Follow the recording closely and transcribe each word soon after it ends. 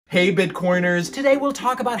Hey Bitcoiners, today we'll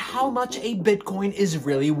talk about how much a Bitcoin is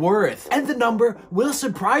really worth, and the number will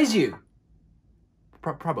surprise you.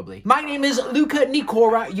 Probably. My name is Luca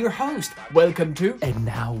Nicora, your host. Welcome to And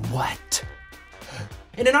Now What?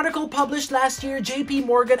 In an article published last year, JP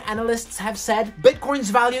Morgan analysts have said Bitcoin's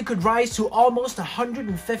value could rise to almost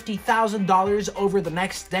 $150,000 over the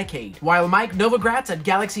next decade, while Mike Novogratz at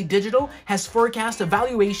Galaxy Digital has forecast a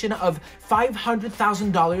valuation of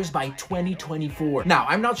 $500,000 by 2024. Now,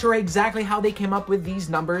 I'm not sure exactly how they came up with these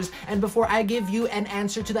numbers, and before I give you an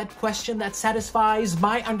answer to that question that satisfies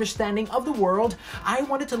my understanding of the world, I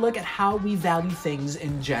wanted to look at how we value things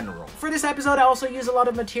in general. For this episode, I also use a lot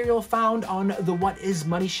of material found on the What Is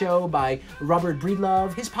Money show by Robert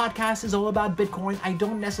Breedlove. His podcast is all about Bitcoin. I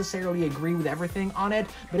don't necessarily agree with everything on it,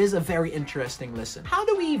 but it is a very interesting listen. How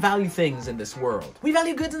do we value things in this world? We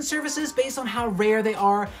value goods and services based on how rare they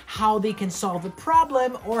are, how they can solve a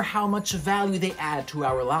problem, or how much value they add to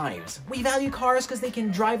our lives. We value cars because they can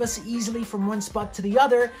drive us easily from one spot to the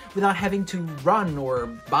other without having to run or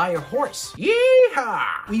buy a horse.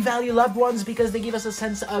 Yeehaw! We value loved ones because they give us a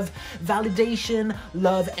sense of validation,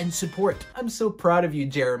 love, and support. I'm so proud of you,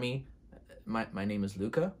 Jeremy. My name is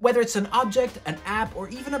Luca. Whether it's an object, an app, or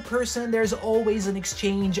even a person, there's always an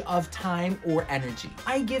exchange of time or energy.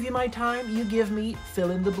 I give you my time, you give me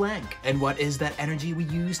fill in the blank. And what is that energy we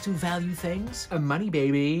use to value things? Money,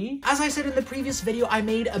 baby. As I said in the previous video I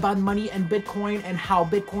made about money and Bitcoin and how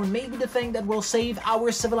Bitcoin may be the thing that will save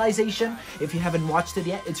our civilization. If you haven't watched it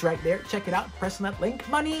yet, it's right there. Check it out. Press on that link.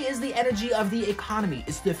 Money is the energy of the economy.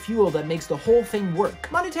 It's the fuel that makes the whole thing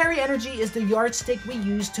work. Monetary energy is the yardstick we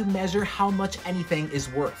use to measure how much anything is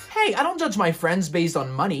worth. Hey, I don't judge my friends based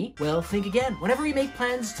on money. Well, think again. Whenever you make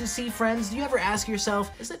plans to see friends, do you ever ask yourself,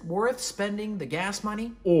 is it worth spending the gas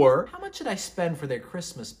money? Or, how much should I spend for their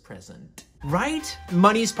Christmas present? Right?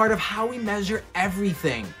 Money is part of how we measure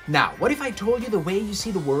everything. Now, what if I told you the way you see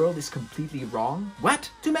the world is completely wrong? What?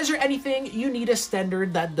 To measure anything, you need a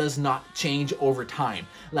standard that does not change over time.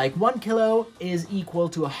 Like 1 kilo is equal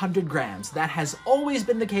to 100 grams. That has always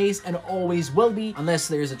been the case and always will be, unless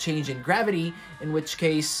there's a change in gravity, in which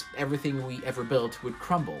case everything we ever built would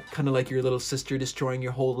crumble. Kind of like your little sister destroying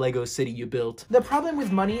your whole Lego city you built. The problem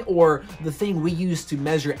with money, or the thing we use to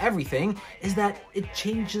measure everything, is that it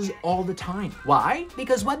changes all the time. Why?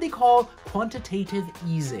 Because what they call quantitative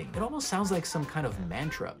easing. It almost sounds like some kind of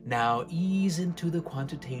mantra. Now ease into the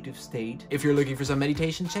quantitative state. If you're looking for some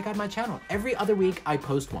meditation, check out my channel. Every other week I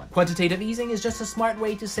post one. Quantitative easing is just a smart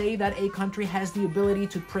way to say that a country has the ability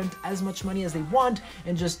to print as much money as they want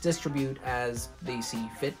and just distribute as they see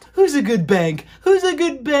fit. Who's a good bank? Who's a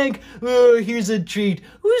good bank? Oh, here's a treat.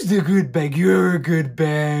 Who's the good bank? You're a good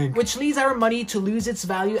bank. Which leads our money to lose its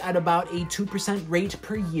value at about a 2% rate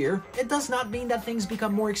per year. It does not mean that things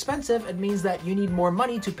become more expensive. It means that you need more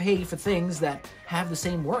money to pay for things that have the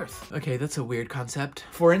same worth. Okay, that's a weird concept.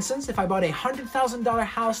 For instance, if I bought a $100,000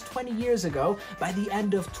 house 20 years ago, by the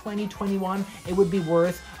end of 2021, it would be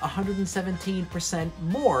worth 117%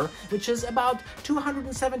 more, which is about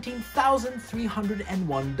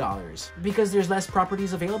 $217,301. Because there's less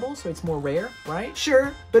properties available, so it's more rare, right?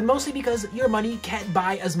 Sure, but mostly because your money can't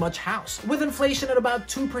buy as much house. With inflation at about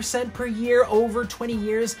 2% per year over 20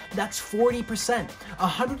 years, that's 40%.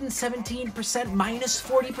 117% minus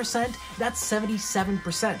 40%, that's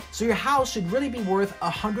 77%. So your house should really be worth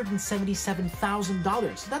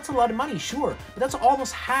 $177,000. That's a lot of money, sure, but that's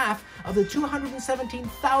almost half of the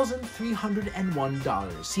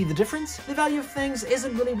 $217,301. See the difference? The value of things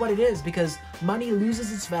isn't really what it is because money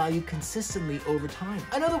loses its value consistently over time.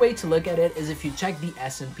 Another way to look at it is if you check the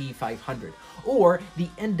S&P 500 or the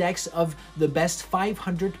index of the best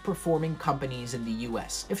 500 performing companies in the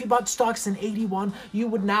US. If you bought stocks in 81, you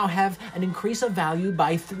would now have an increase of value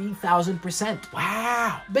by 3,000%.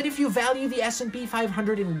 Wow! But if you value the S&P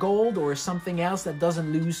 500 in gold or something else that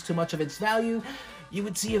doesn't lose too much of its value, you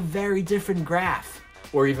would see a very different graph.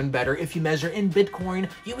 Or even better, if you measure in Bitcoin,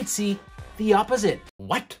 you would see the opposite.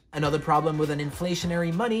 What? Another problem with an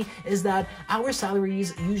inflationary money is that our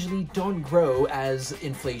salaries usually don't grow as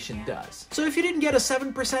inflation does. So if you didn't get a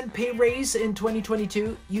 7% pay raise in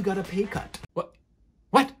 2022, you got a pay cut. What?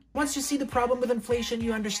 Once you see the problem with inflation,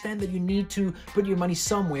 you understand that you need to put your money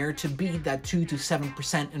somewhere to beat that 2 to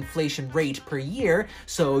 7% inflation rate per year,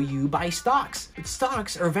 so you buy stocks. But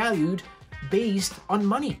stocks are valued based on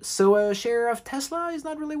money. So a share of Tesla is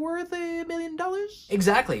not really worth $1 million?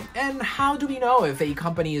 Exactly. And how do we know if a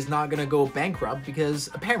company is not gonna go bankrupt? Because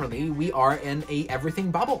apparently we are in a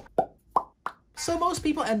everything bubble. So most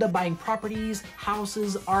people end up buying properties,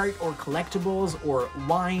 houses, art, or collectibles, or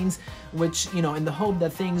wines, which, in the hope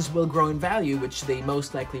that things will grow in value, which they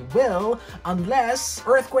most likely will, unless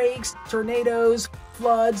earthquakes, tornadoes,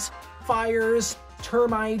 floods, fires,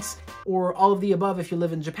 termites, or all of the above if you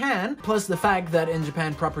live in Japan, plus the fact that in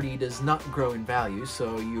Japan property does not grow in value,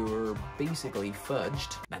 so you're basically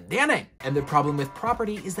fudged. Mandiane! And the problem with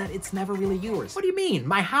property is that it's never really yours. What do you mean?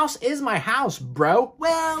 My house is my house, bro.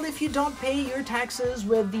 Well, if you don't pay your taxes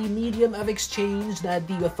with the medium of exchange that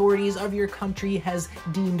the authorities of your country has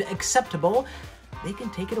deemed acceptable, they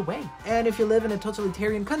can take it away. And if you live in a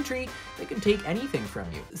totalitarian country, they can take anything from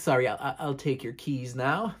you. Sorry, I'll take your keys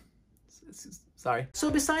now. Sorry. So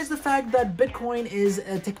besides the fact that Bitcoin is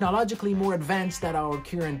technologically more advanced than our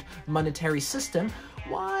current monetary system,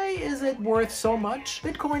 why is it worth so much?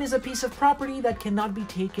 Bitcoin is a piece of property that cannot be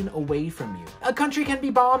taken away from you. A country can be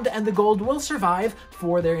bombed and the gold will survive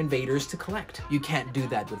for their invaders to collect. You can't do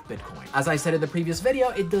that with Bitcoin. As I said in the previous video,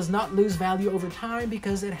 it does not lose value over time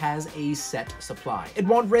because it has a set supply. It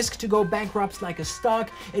won't risk to go bankrupt like a stock.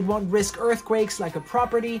 It won't risk earthquakes like a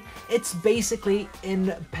property. It's basically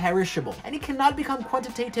imperishable. And it cannot become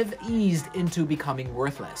quantitative eased into becoming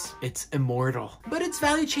worthless. It's immortal. But its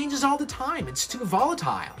value changes all the time. It's too volatile.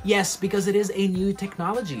 Yes, because it is a new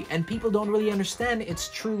technology and people don't really understand its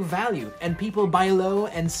true value, and people buy low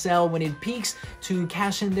and sell when it peaks to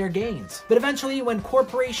cash in their gains. But eventually, when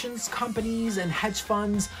corporations, companies, and hedge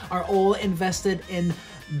funds are all invested in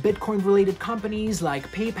Bitcoin-related companies like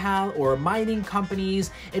PayPal or mining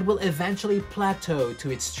companies, it will eventually plateau to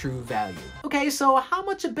its true value. Okay, so how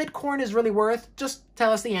much a Bitcoin is really worth? Just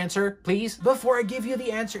tell us the answer, please. Before I give you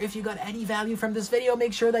the answer, if you got any value from this video,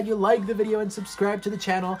 make sure that you like the video and subscribe to the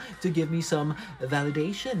channel to give me some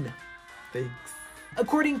validation. Thanks.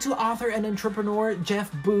 According to author and entrepreneur Jeff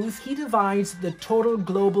Booth, he divides the total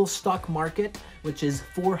global stock market, which is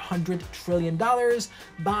 $400 trillion,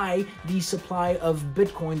 by the supply of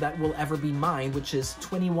Bitcoin that will ever be mined, which is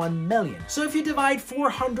 21 million. So if you divide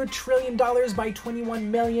 $400 trillion by 21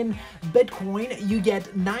 million Bitcoin, you get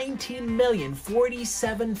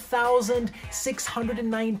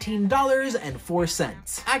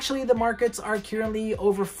 $19,047,619.04. Actually, the markets are currently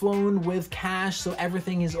overflown with cash, so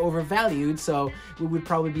everything is overvalued, so it would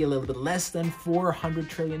probably be a little bit less than $400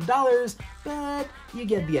 trillion, but you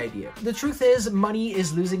get the idea. The truth is, money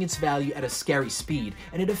is losing its value at a scary speed,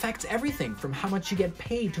 and it affects everything from how much you get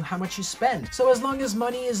paid to how much you spend. So as long as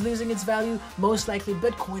money is losing its value, most likely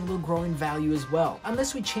Bitcoin will grow in value as well.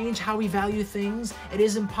 Unless we change how we value things, it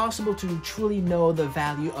is impossible to truly know the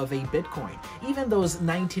value of a Bitcoin. Even those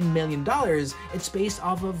 $19 million, it's based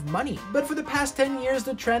off of money. But for the past 10 years,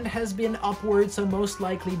 the trend has been upward, so most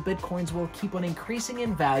likely Bitcoins will keep on increasing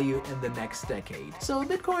in value in the next decade. So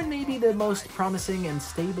Bitcoin may be the most promising and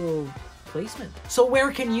stable placement. So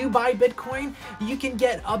where can you buy Bitcoin? You can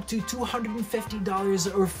get up to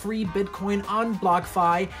 $250 or free Bitcoin on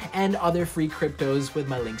BlockFi and other free cryptos with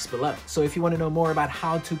my links below. So if you want to know more about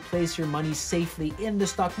how to place your money safely in the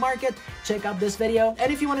stock market, check out this video.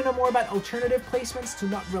 And if you want to know more about alternative placements to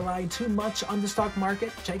not rely too much on the stock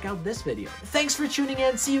market, check out this video. Thanks for tuning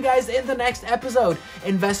in. See you guys in the next episode.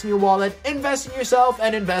 Invest in your wallet, invest in yourself,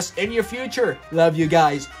 and invest in your future. Love you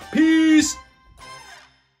guys. Peace!